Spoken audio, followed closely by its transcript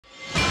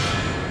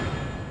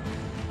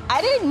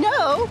I didn't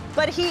know,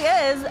 but he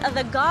is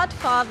the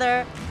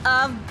godfather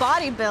of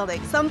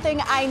bodybuilding, something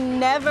I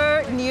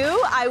never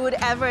knew I would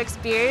ever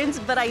experience,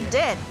 but I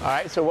did. All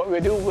right, so what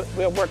we'll do,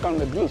 we'll work on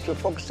the glutes. We'll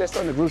focus just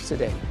on the glutes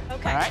today.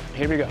 Okay. All right,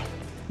 here we go.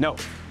 No,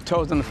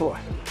 toes on the floor.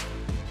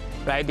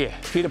 Right there,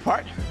 feet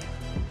apart.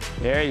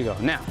 There you go.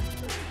 Now,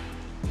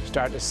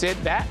 start to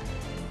sit back.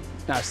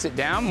 Now sit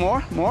down,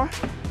 more.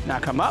 Now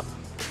come up.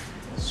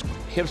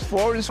 Hips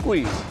forward and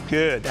squeeze.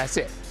 Good, that's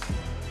it.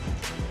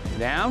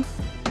 Down,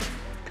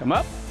 come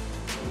up,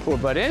 pull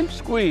butt in,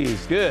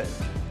 squeeze, good.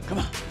 Come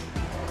on.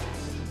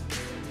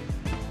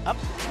 Up,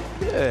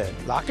 good.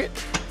 Lock it,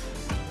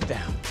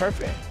 down,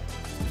 perfect.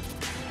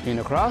 Lean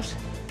across,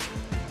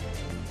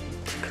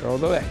 curl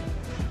the leg,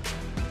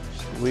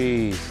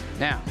 squeeze.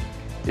 Now,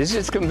 this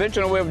is a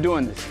conventional way of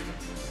doing this.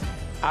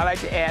 I like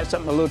to add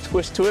something, a little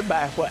twist to it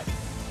by what?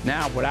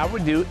 Now, what I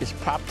would do is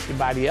prop your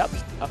body up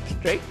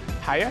straight,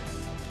 higher.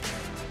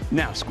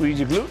 Now, squeeze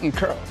your glute and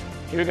curl.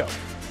 Here we go.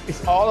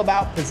 It's all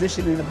about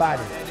positioning the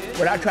body.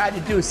 What I tried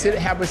to do is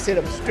have her sit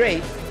up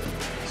straight,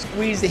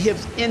 squeeze the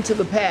hips into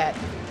the pad,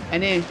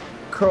 and then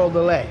curl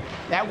the leg.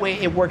 That way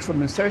it works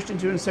from insertion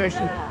to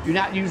insertion. You're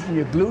not using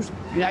your glutes,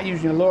 you're not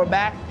using your lower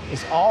back,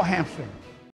 it's all hamstring.